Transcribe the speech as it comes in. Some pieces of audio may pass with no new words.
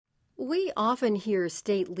We often hear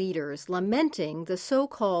state leaders lamenting the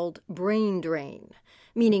so-called brain drain,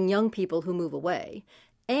 meaning young people who move away,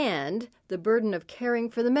 and the burden of caring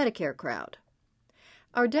for the Medicare crowd.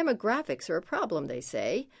 Our demographics are a problem, they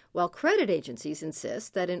say, while credit agencies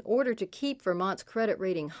insist that in order to keep Vermont's credit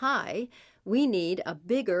rating high, we need a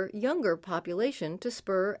bigger, younger population to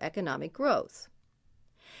spur economic growth.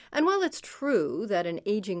 And while it's true that an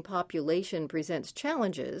aging population presents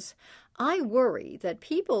challenges, I worry that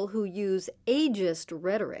people who use ageist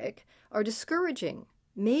rhetoric are discouraging,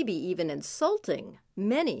 maybe even insulting,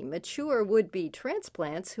 many mature would-be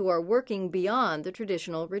transplants who are working beyond the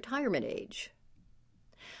traditional retirement age.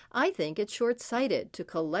 I think it's short-sighted to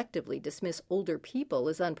collectively dismiss older people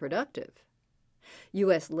as unproductive.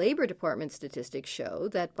 U.S. Labor Department statistics show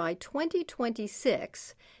that by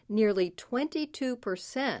 2026, nearly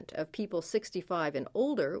 22% of people 65 and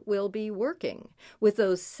older will be working, with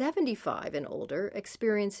those 75 and older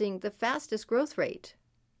experiencing the fastest growth rate.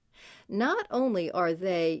 Not only are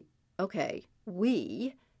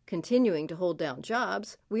we, continuing to hold down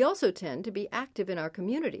jobs, we also tend to be active in our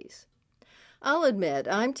communities. I'll admit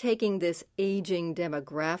I'm taking this aging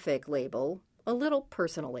demographic label a little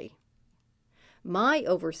personally. My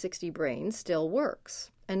over 60 brain still works,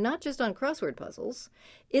 and not just on crossword puzzles.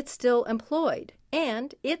 It's still employed,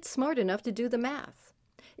 and it's smart enough to do the math.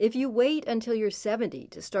 If you wait until you're 70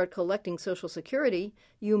 to start collecting Social Security,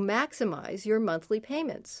 you maximize your monthly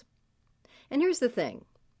payments. And here's the thing.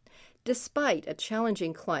 Despite a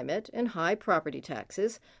challenging climate and high property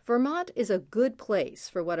taxes, Vermont is a good place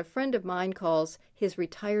for what a friend of mine calls his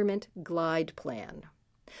retirement glide plan.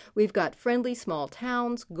 We've got friendly small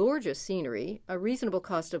towns, gorgeous scenery, a reasonable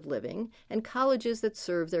cost of living, and colleges that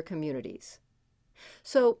serve their communities.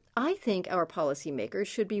 So I think our policymakers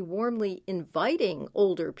should be warmly inviting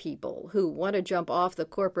older people who want to jump off the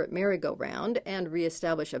corporate merry-go-round and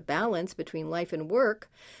reestablish a balance between life and work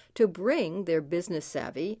to bring their business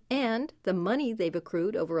savvy and the money they've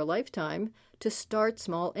accrued over a lifetime to start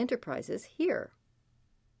small enterprises here.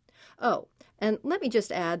 Oh, and let me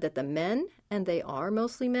just add that the men, and they are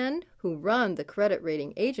mostly men, who run the credit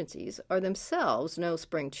rating agencies are themselves no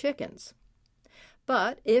spring chickens.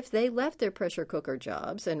 But if they left their pressure cooker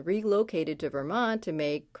jobs and relocated to Vermont to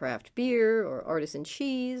make craft beer or artisan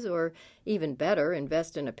cheese, or even better,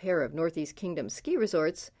 invest in a pair of Northeast Kingdom ski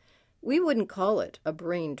resorts, we wouldn't call it a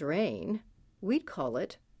brain drain. We'd call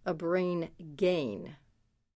it a brain gain.